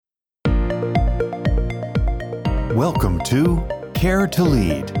Welcome to Care to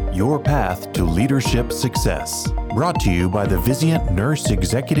Lead, your path to leadership success. Brought to you by the Vizient Nurse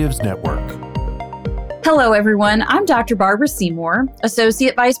Executives Network. Hello, everyone. I'm Dr. Barbara Seymour,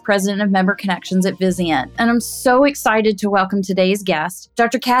 Associate Vice President of Member Connections at Vizient, and I'm so excited to welcome today's guest,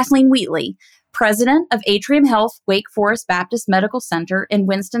 Dr. Kathleen Wheatley, President of Atrium Health Wake Forest Baptist Medical Center in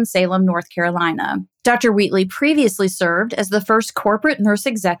Winston-Salem, North Carolina. Dr. Wheatley previously served as the first corporate nurse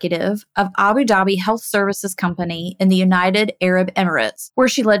executive of Abu Dhabi Health Services Company in the United Arab Emirates, where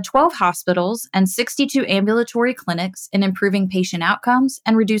she led 12 hospitals and 62 ambulatory clinics in improving patient outcomes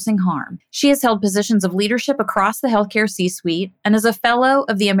and reducing harm. She has held positions of leadership across the healthcare C-suite and is a fellow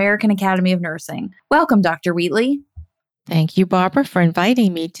of the American Academy of Nursing. Welcome, Dr. Wheatley. Thank you, Barbara, for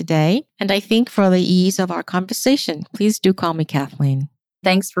inviting me today. And I think for the ease of our conversation, please do call me Kathleen.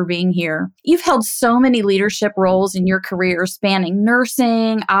 Thanks for being here. You've held so many leadership roles in your career, spanning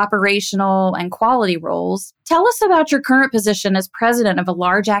nursing, operational, and quality roles. Tell us about your current position as president of a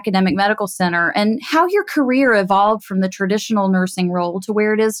large academic medical center and how your career evolved from the traditional nursing role to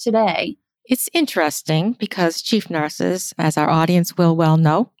where it is today. It's interesting because chief nurses, as our audience will well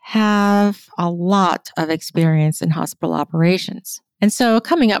know, have a lot of experience in hospital operations. And so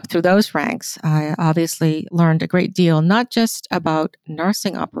coming up through those ranks, I obviously learned a great deal, not just about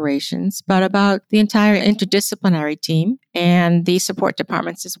nursing operations, but about the entire interdisciplinary team and the support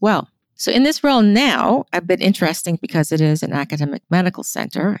departments as well. So in this role now, a bit interesting because it is an academic medical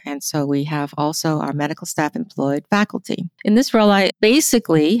center, and so we have also our medical staff employed faculty. In this role, I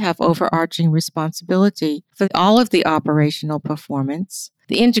basically have overarching responsibility for all of the operational performance,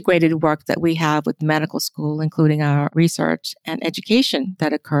 the integrated work that we have with medical school, including our research and education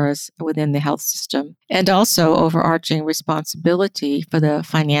that occurs within the health system, and also overarching responsibility for the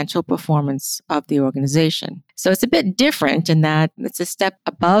financial performance of the organization. So it's a bit different in that it's a step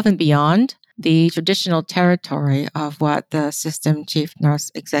above and beyond the traditional territory of what the system chief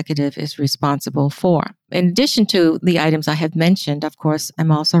nurse executive is responsible for. In addition to the items I have mentioned, of course,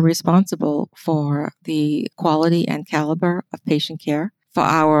 I'm also responsible for the quality and caliber of patient care, for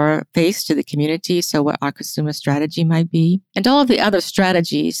our face to the community, so what our consumer strategy might be, and all of the other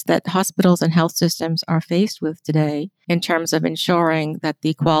strategies that hospitals and health systems are faced with today in terms of ensuring that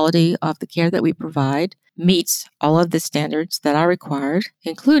the quality of the care that we provide meets all of the standards that are required,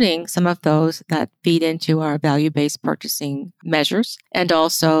 including some of those that feed into our value-based purchasing measures, and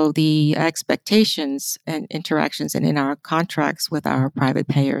also the expectations and interactions and in our contracts with our private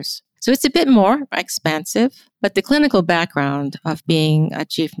payers. So it's a bit more expansive, but the clinical background of being a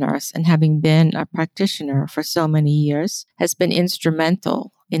chief nurse and having been a practitioner for so many years has been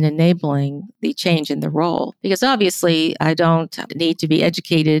instrumental in enabling the change in the role. Because obviously, I don't need to be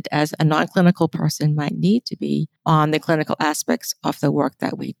educated as a non-clinical person might need to be on the clinical aspects of the work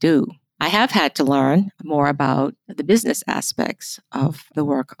that we do. I have had to learn more about the business aspects of the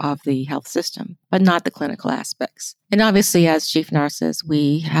work of the health system, but not the clinical aspects. And obviously, as chief nurses,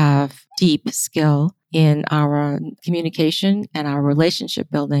 we have deep skill in our communication and our relationship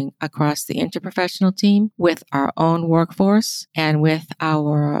building across the interprofessional team with our own workforce and with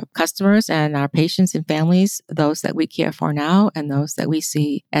our customers and our patients and families, those that we care for now and those that we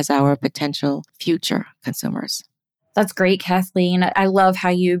see as our potential future consumers. That's great, Kathleen. I love how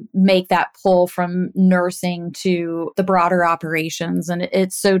you make that pull from nursing to the broader operations. And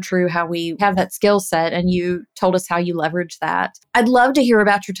it's so true how we have that skill set. And you told us how you leverage that. I'd love to hear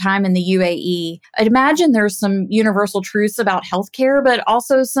about your time in the UAE. I'd imagine there's some universal truths about healthcare, but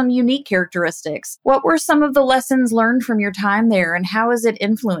also some unique characteristics. What were some of the lessons learned from your time there, and how has it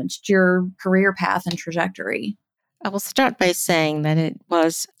influenced your career path and trajectory? I will start by saying that it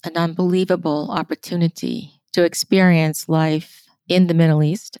was an unbelievable opportunity to experience life in the Middle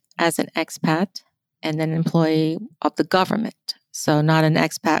East as an expat and an employee of the government. So not an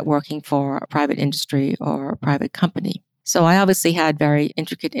expat working for a private industry or a private company. So I obviously had very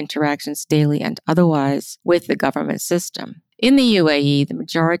intricate interactions daily and otherwise with the government system. In the UAE, the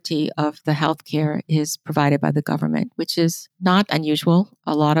majority of the healthcare is provided by the government, which is not unusual.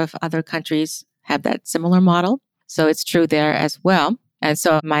 A lot of other countries have that similar model. So it's true there as well. And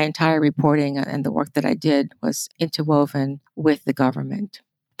so my entire reporting and the work that I did was interwoven with the government.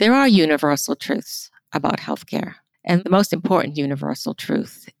 There are universal truths about healthcare. And the most important universal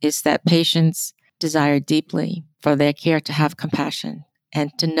truth is that patients desire deeply for their care to have compassion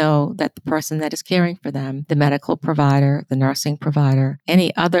and to know that the person that is caring for them, the medical provider, the nursing provider,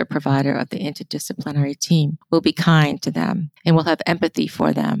 any other provider of the interdisciplinary team will be kind to them and will have empathy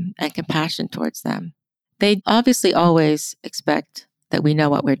for them and compassion towards them. They obviously always expect that we know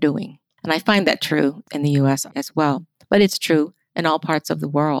what we're doing. And I find that true in the U.S. as well. But it's true in all parts of the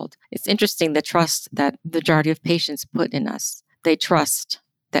world. It's interesting the trust that the majority of patients put in us. They trust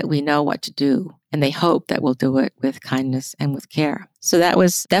that we know what to do, and they hope that we'll do it with kindness and with care. So that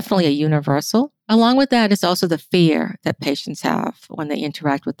was definitely a universal. Along with that is also the fear that patients have when they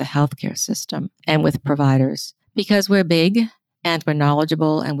interact with the healthcare system and with providers, because we're big and we're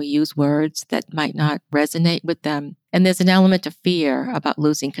knowledgeable and we use words that might not resonate with them. And there's an element of fear about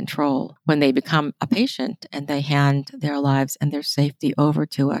losing control when they become a patient and they hand their lives and their safety over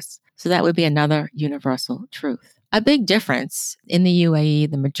to us. So that would be another universal truth. A big difference in the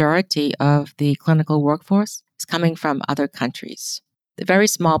UAE, the majority of the clinical workforce is coming from other countries. The very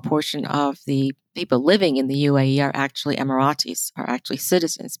small portion of the people living in the UAE are actually Emiratis, are actually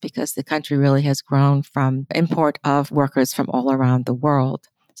citizens, because the country really has grown from import of workers from all around the world.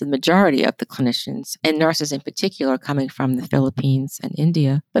 So the majority of the clinicians and nurses in particular are coming from the Philippines and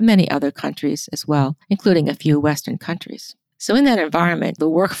India, but many other countries as well, including a few Western countries. So in that environment, the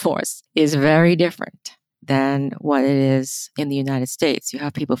workforce is very different than what it is in the United States. You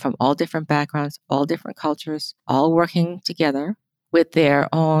have people from all different backgrounds, all different cultures, all working together with their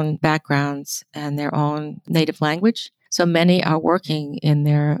own backgrounds and their own native language. So many are working in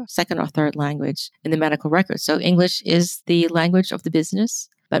their second or third language in the medical record. So English is the language of the business,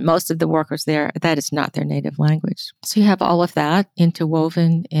 but most of the workers there, that is not their native language. So you have all of that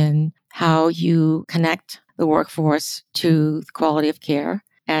interwoven in how you connect the workforce to the quality of care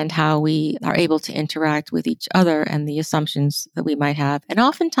and how we are able to interact with each other and the assumptions that we might have. And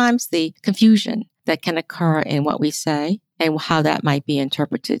oftentimes the confusion that can occur in what we say and how that might be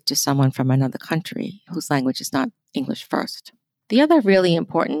interpreted to someone from another country whose language is not English first. The other really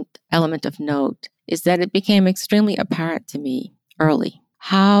important element of note is that it became extremely apparent to me early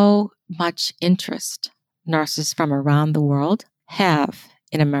how much interest nurses from around the world have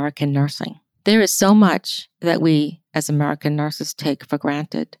in American nursing. There is so much that we as American nurses take for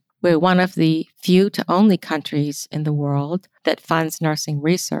granted. We're one of the few to only countries in the world that funds nursing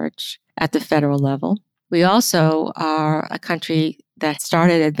research at the federal level. We also are a country that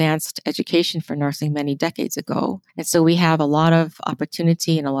started advanced education for nursing many decades ago. And so we have a lot of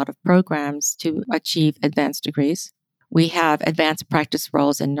opportunity and a lot of programs to achieve advanced degrees. We have advanced practice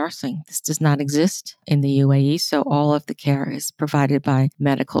roles in nursing. This does not exist in the UAE, so all of the care is provided by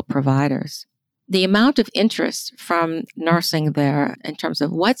medical providers. The amount of interest from nursing there in terms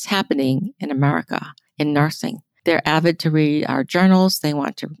of what's happening in America in nursing. They're avid to read our journals. They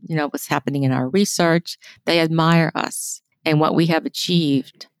want to know what's happening in our research. They admire us and what we have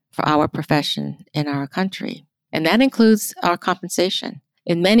achieved for our profession in our country. And that includes our compensation.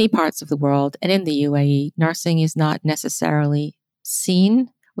 In many parts of the world and in the UAE, nursing is not necessarily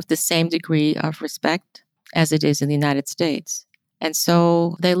seen with the same degree of respect as it is in the United States. And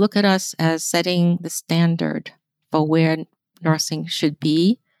so they look at us as setting the standard for where nursing should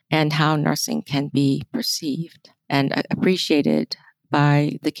be and how nursing can be perceived and appreciated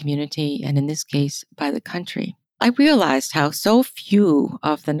by the community and in this case, by the country. I realized how so few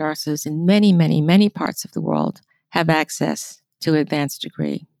of the nurses in many, many, many parts of the world have access to advanced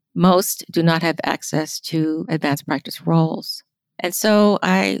degree. Most do not have access to advanced practice roles. And so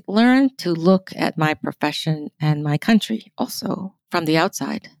I learned to look at my profession and my country also from the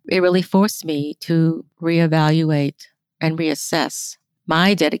outside. It really forced me to reevaluate and reassess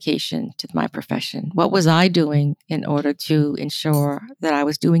my dedication to my profession. What was I doing in order to ensure that I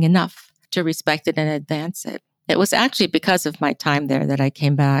was doing enough to respect it and advance it? It was actually because of my time there that I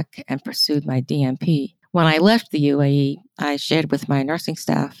came back and pursued my DNP. When I left the UAE, I shared with my nursing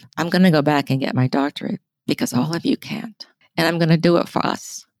staff, I'm going to go back and get my doctorate because all of you can't. And I'm going to do it for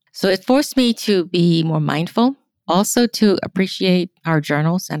us. So it forced me to be more mindful, also to appreciate our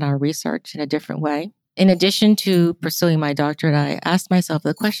journals and our research in a different way. In addition to pursuing my doctorate, I asked myself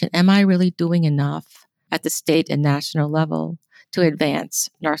the question, am I really doing enough at the state and national level to advance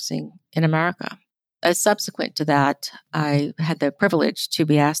nursing in America? As subsequent to that, I had the privilege to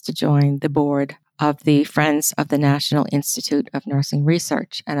be asked to join the board of the Friends of the National Institute of Nursing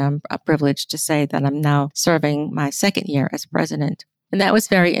Research. And I'm privileged to say that I'm now serving my second year as president. And that was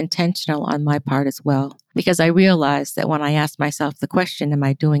very intentional on my part as well, because I realized that when I asked myself the question, am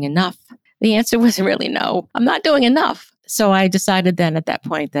I doing enough? The answer was really no, I'm not doing enough. So I decided then at that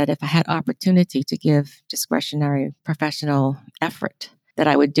point that if I had opportunity to give discretionary professional effort, that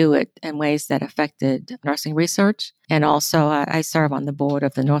I would do it in ways that affected nursing research. And also I serve on the board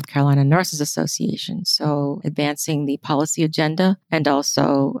of the North Carolina Nurses Association. So advancing the policy agenda and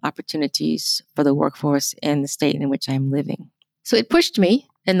also opportunities for the workforce in the state in which I'm living. So it pushed me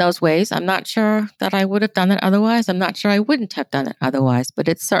in those ways. I'm not sure that I would have done it otherwise. I'm not sure I wouldn't have done it otherwise, but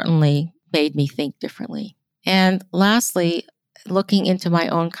it certainly made me think differently. And lastly, looking into my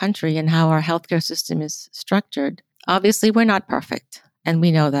own country and how our healthcare system is structured, obviously we're not perfect, and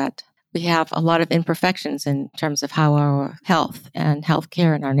we know that. We have a lot of imperfections in terms of how our health and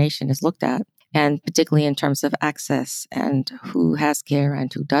healthcare in our nation is looked at, and particularly in terms of access and who has care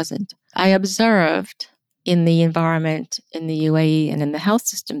and who doesn't. I observed in the environment in the UAE and in the health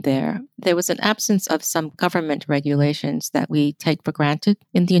system there was an absence of some government regulations that we take for granted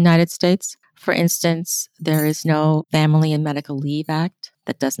in the United States. For instance, there is no Family and Medical Leave Act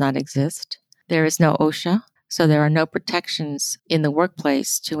that does not exist. There is no OSHA, so there are no protections in the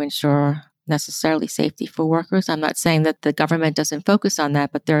workplace to ensure necessarily safety for workers. I'm not saying that the government doesn't focus on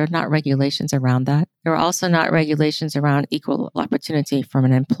that, but there are not regulations around that. There are also not regulations around equal opportunity from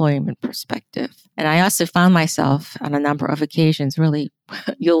an employment perspective. And I also found myself on a number of occasions really,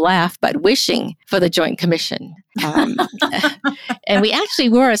 you'll laugh, but wishing for the Joint Commission. And we actually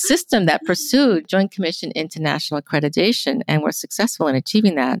were a system that pursued Joint Commission international accreditation and were successful in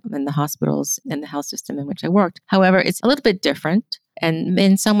achieving that in the hospitals and the health system in which I worked. However, it's a little bit different and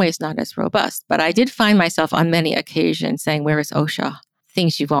in some ways not as robust. But I did find myself on many occasions saying, where is OSHA?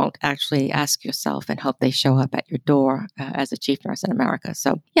 Things you won't actually ask yourself and hope they show up at your door as a chief nurse in America.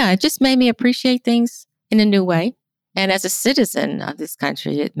 So yeah, it just made me appreciate things in a new way. And as a citizen of this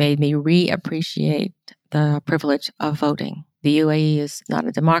country, it made me reappreciate the privilege of voting. The UAE is not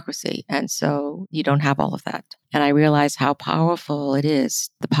a democracy, and so you don't have all of that. And I realized how powerful it is,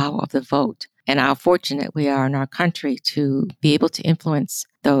 the power of the vote, and how fortunate we are in our country to be able to influence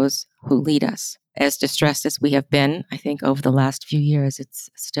those who lead us. As distressed as we have been, I think over the last few years, it's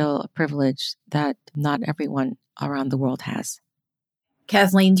still a privilege that not everyone around the world has.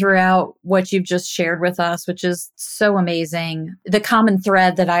 Kathleen, throughout what you've just shared with us, which is so amazing, the common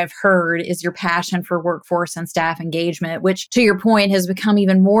thread that I've heard is your passion for workforce and staff engagement, which, to your point, has become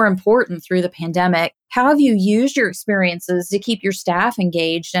even more important through the pandemic. How have you used your experiences to keep your staff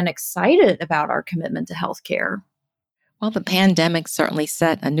engaged and excited about our commitment to healthcare? Well, the pandemic certainly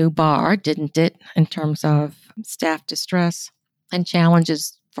set a new bar, didn't it, in terms of staff distress and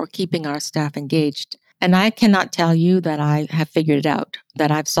challenges for keeping our staff engaged. And I cannot tell you that I have figured it out, that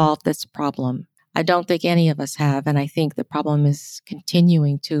I've solved this problem. I don't think any of us have, and I think the problem is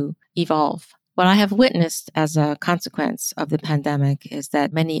continuing to evolve. What I have witnessed as a consequence of the pandemic is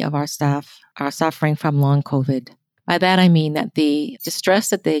that many of our staff are suffering from long COVID. By that, I mean that the distress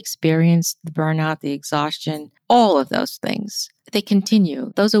that they experienced, the burnout, the exhaustion, all of those things, they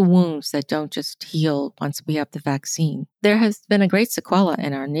continue. Those are wounds that don't just heal once we have the vaccine. There has been a great sequela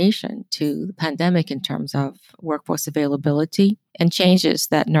in our nation to the pandemic in terms of workforce availability and changes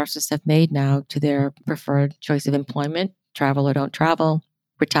that nurses have made now to their preferred choice of employment, travel or don't travel,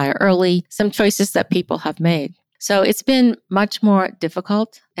 retire early, some choices that people have made. So it's been much more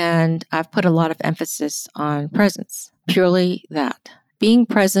difficult, and I've put a lot of emphasis on presence, purely that. Being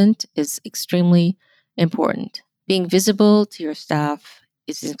present is extremely important. Being visible to your staff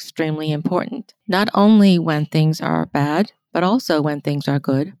is extremely important, not only when things are bad, but also when things are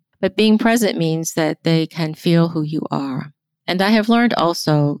good. But being present means that they can feel who you are. And I have learned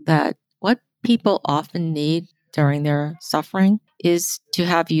also that what people often need during their suffering is to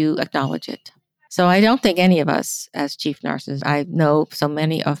have you acknowledge it. So I don't think any of us as chief nurses, I know so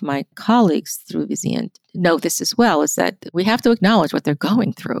many of my colleagues through Vizient know this as well, is that we have to acknowledge what they're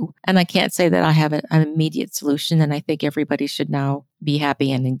going through. And I can't say that I have an immediate solution, and I think everybody should now be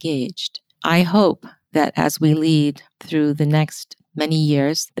happy and engaged. I hope that as we lead through the next many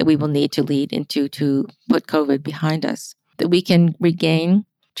years that we will need to lead into to put COVID behind us, that we can regain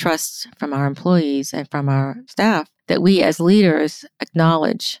trust from our employees and from our staff, that we as leaders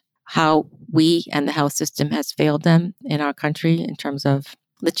acknowledge how we and the health system has failed them in our country in terms of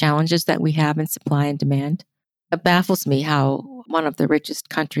the challenges that we have in supply and demand. It baffles me how one of the richest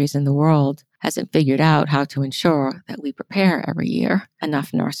countries in the world hasn't figured out how to ensure that we prepare every year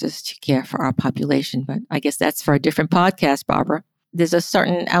enough nurses to care for our population. But I guess that's for a different podcast, Barbara. There's a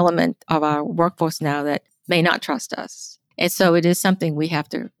certain element of our workforce now that may not trust us. And so it is something we have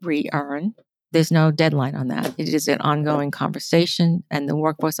to re-earn. There's no deadline on that. It is an ongoing conversation, and the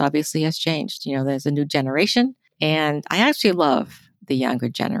workforce obviously has changed. You know, there's a new generation, and I actually love the younger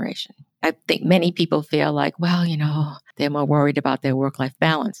generation. I think many people feel like, well, you know, they're more worried about their work-life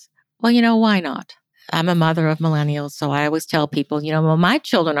balance. Well, you know, why not? I'm a mother of millennials, so I always tell people, you know, well, my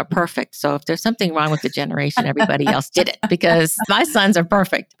children are perfect. So if there's something wrong with the generation, everybody else did it because my sons are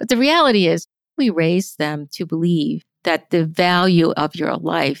perfect. But the reality is we raise them to believe that the value of your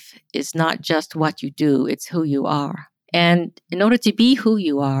life is not just what you do, it's who you are. And in order to be who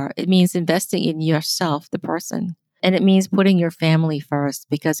you are, it means investing in yourself, the person. And it means putting your family first,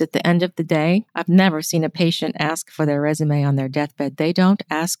 because at the end of the day, I've never seen a patient ask for their resume on their deathbed. They don't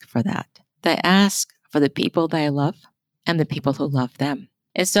ask for that. They ask for the people they love and the people who love them.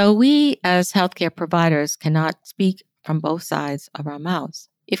 And so we as healthcare providers cannot speak from both sides of our mouths.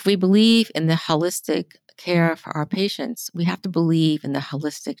 If we believe in the holistic care for our patients, we have to believe in the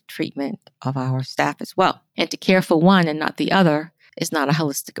holistic treatment of our staff as well. And to care for one and not the other is not a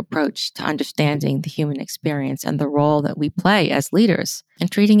holistic approach to understanding the human experience and the role that we play as leaders in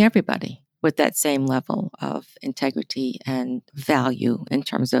treating everybody with that same level of integrity and value in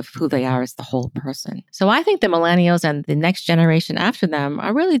terms of who they are as the whole person. So I think the millennials and the next generation after them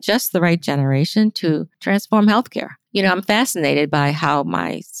are really just the right generation to transform healthcare. You know, I'm fascinated by how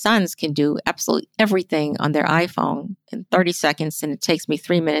my sons can do absolutely everything on their iPhone in 30 seconds, and it takes me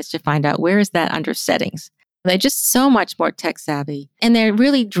 3 minutes to find out where is that under settings. They're just so much more tech savvy, and they're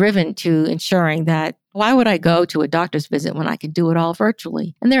really driven to ensuring that why would I go to a doctor's visit when I could do it all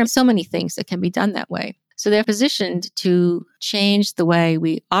virtually? And there are so many things that can be done that way. So they're positioned to change the way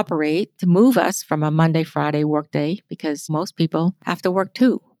we operate, to move us from a Monday, Friday workday, because most people have to work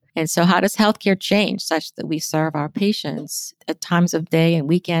too. And so how does healthcare change such that we serve our patients at times of day and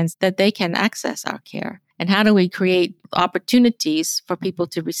weekends that they can access our care? And how do we create opportunities for people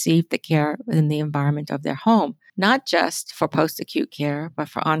to receive the care in the environment of their home? Not just for post-acute care, but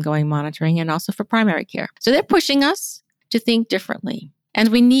for ongoing monitoring and also for primary care. So they're pushing us to think differently. And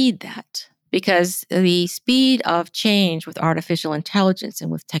we need that because the speed of change with artificial intelligence and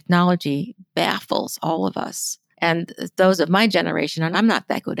with technology baffles all of us. And those of my generation, and I'm not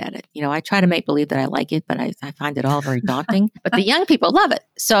that good at it. You know, I try to make believe that I like it, but I find it all very daunting. But the young people love it.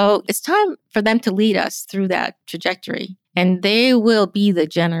 So it's time for them to lead us through that trajectory. And they will be the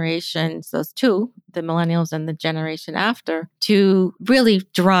generations, those two, the millennials and the generation after, to really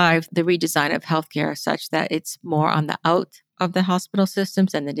drive the redesign of healthcare such that it's more on the out of the hospital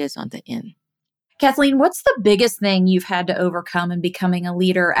systems than it is on the in. Kathleen, what's the biggest thing you've had to overcome in becoming a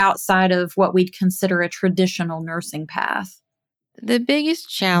leader outside of what we'd consider a traditional nursing path? The biggest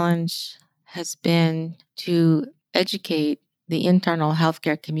challenge has been to educate the internal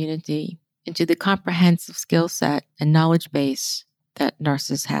healthcare community into the comprehensive skill set and knowledge base that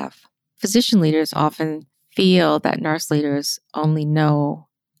nurses have. Physician leaders often feel that nurse leaders only know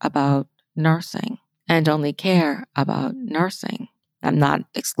about nursing and only care about nursing. I'm not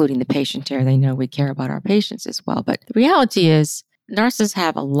excluding the patient here. They know we care about our patients as well. But the reality is nurses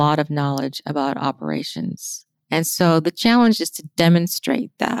have a lot of knowledge about operations. And so the challenge is to demonstrate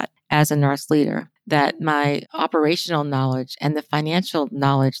that as a nurse leader, that my operational knowledge and the financial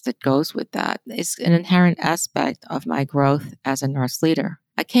knowledge that goes with that is an inherent aspect of my growth as a nurse leader.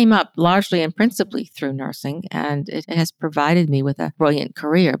 I came up largely and principally through nursing, and it has provided me with a brilliant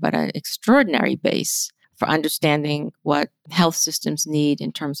career, but an extraordinary base for understanding what health systems need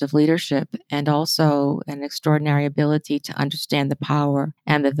in terms of leadership, and also an extraordinary ability to understand the power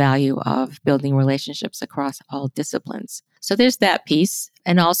and the value of building relationships across all disciplines. So there's that piece,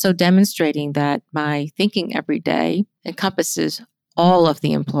 and also demonstrating that my thinking every day encompasses all of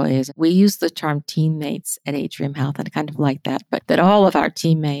the employees. We use the term teammates at Atrium Health, and I kind of like that, but that all of our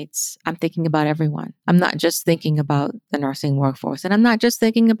teammates, I'm thinking about everyone. I'm not just thinking about the nursing workforce, and I'm not just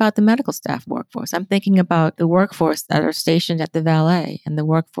thinking about the medical staff workforce. I'm thinking about the workforce that are stationed at the valet and the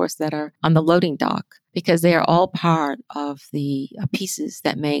workforce that are on the loading dock, because they are all part of the pieces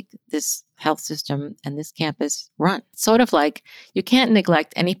that make this health system and this campus run. Sort of like you can't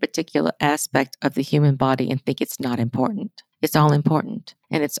neglect any particular aspect of the human body and think it's not important. It's all important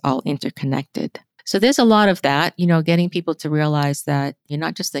and it's all interconnected. So there's a lot of that, getting people to realize that you're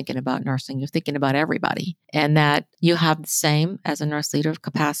not just thinking about nursing, you're thinking about everybody, and that you have the same as a nurse leader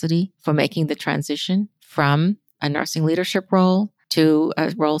capacity for making the transition from a nursing leadership role to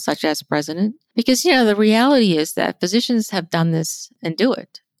a role such as president. Because, the reality is that physicians have done this and do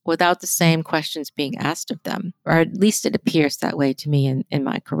it without the same questions being asked of them, or at least it appears that way to me in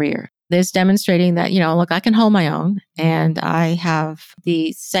my career. There's demonstrating that, look, I can hold my own, and I have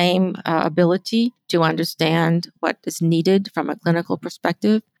the same ability to understand what is needed from a clinical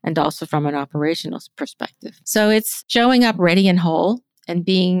perspective and also from an operational perspective. So it's showing up ready and whole and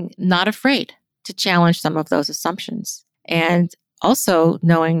being not afraid to challenge some of those assumptions. And also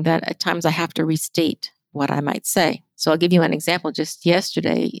knowing that at times I have to restate what I might say. So I'll give you an example. Just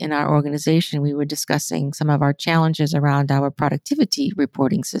yesterday in our organization, we were discussing some of our challenges around our productivity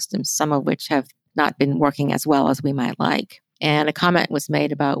reporting systems, some of which have not been working as well as we might like. And a comment was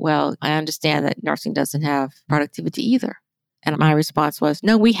made about, well, I understand that nursing doesn't have productivity either. And my response was,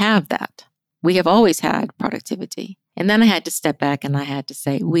 no, we have that. We have always had productivity. And then I had to step back and I had to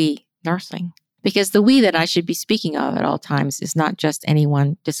say, we, nursing, Because the we that I should be speaking of at all times is not just any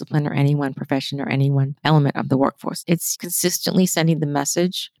one discipline or any one profession or any one element of the workforce. It's consistently sending the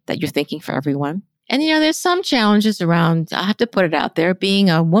message that you're thinking for everyone. And, there's some challenges around, I have to put it out there, being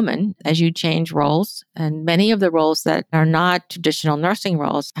a woman as you change roles. And many of the roles that are not traditional nursing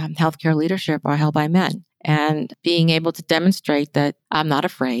roles, healthcare leadership, are held by men. And being able to demonstrate that I'm not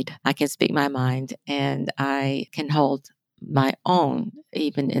afraid, I can speak my mind, and I can hold my own,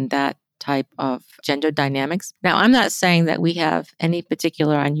 even in that type of gender dynamics. Now, I'm not saying that we have any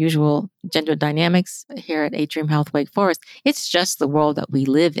particular unusual gender dynamics here at Atrium Health Wake Forest. It's just the world that we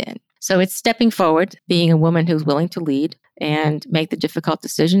live in. So it's stepping forward, being a woman who's willing to lead and make the difficult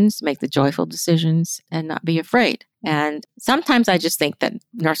decisions, make the joyful decisions, and not be afraid. And sometimes I just think that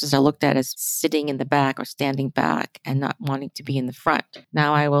nurses are looked at as sitting in the back or standing back and not wanting to be in the front.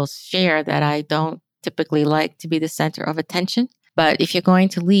 Now, I will share that I don't typically like to be the center of attention. But if you're going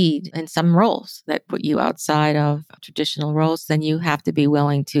to lead in some roles that put you outside of traditional roles, then you have to be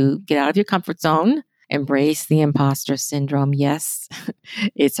willing to get out of your comfort zone, embrace the imposter syndrome. Yes,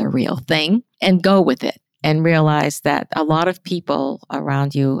 it's a real thing, and go with it and realize that a lot of people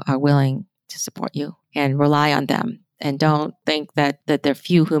around you are willing to support you and rely on them. And don't think that there are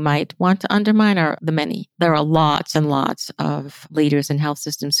few who might want to undermine or the many. There are lots and lots of leaders in health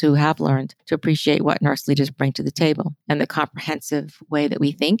systems who have learned to appreciate what nurse leaders bring to the table and the comprehensive way that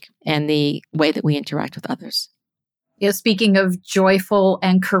we think and the way that we interact with others. Speaking of joyful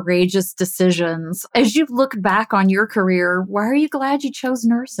and courageous decisions, as you look back on your career, why are you glad you chose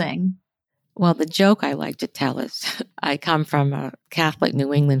nursing? Well, the joke I like to tell is I come from a Catholic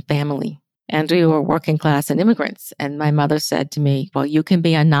New England family. And we were working class and immigrants. And my mother said to me, well, you can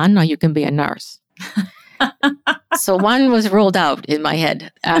be a nun or you can be a nurse. So one was ruled out in my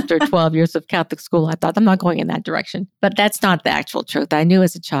head after 12 years of Catholic school. I thought, I'm not going in that direction. But that's not the actual truth. I knew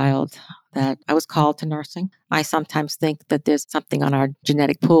as a child that I was called to nursing. I sometimes think that there's something on our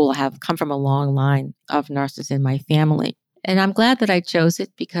genetic pool. I have come from a long line of nurses in my family. And I'm glad that I chose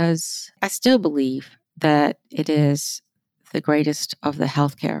it because I still believe that it is the greatest of the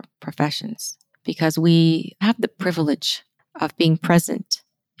healthcare professions, because we have the privilege of being present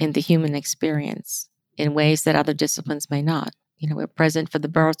in the human experience in ways that other disciplines may not. We're present for the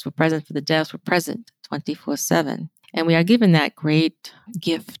births, we're present for the deaths, we're present 24/7. And we are given that great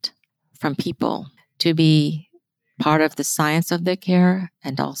gift from people to be part of the science of their care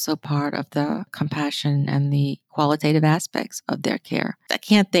and also part of the compassion and the qualitative aspects of their care. I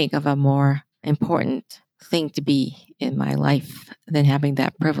can't think of a more important thing to be in my life than having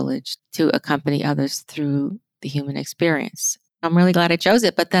that privilege to accompany others through the human experience. I'm really glad I chose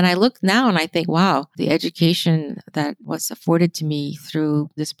it. But then I look now and I think, wow, the education that was afforded to me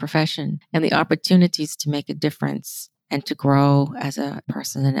through this profession and the opportunities to make a difference and to grow as a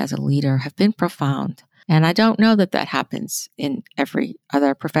person and as a leader have been profound. And I don't know that happens in every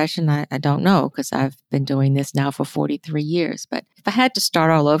other profession. I don't know, because I've been doing this now for 43 years. But if I had to start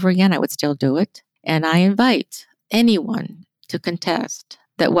all over again, I would still do it. And I invite anyone to contest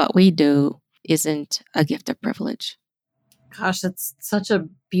that what we do isn't a gift of privilege. Gosh, that's such a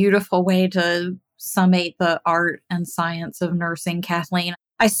beautiful way to summate the art and science of nursing, Kathleen.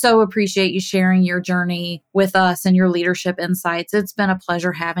 I so appreciate you sharing your journey with us and your leadership insights. It's been a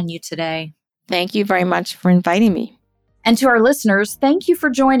pleasure having you today. Thank you very much for inviting me. And to our listeners, thank you for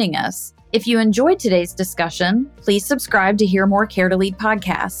joining us. If you enjoyed today's discussion, please subscribe to hear more Care to Lead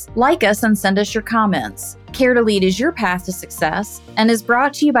podcasts. Like us and send us your comments. Care to Lead is your path to success and is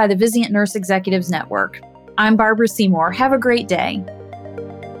brought to you by the Vizient Nurse Executives Network. I'm Barbara Seymour. Have a great day.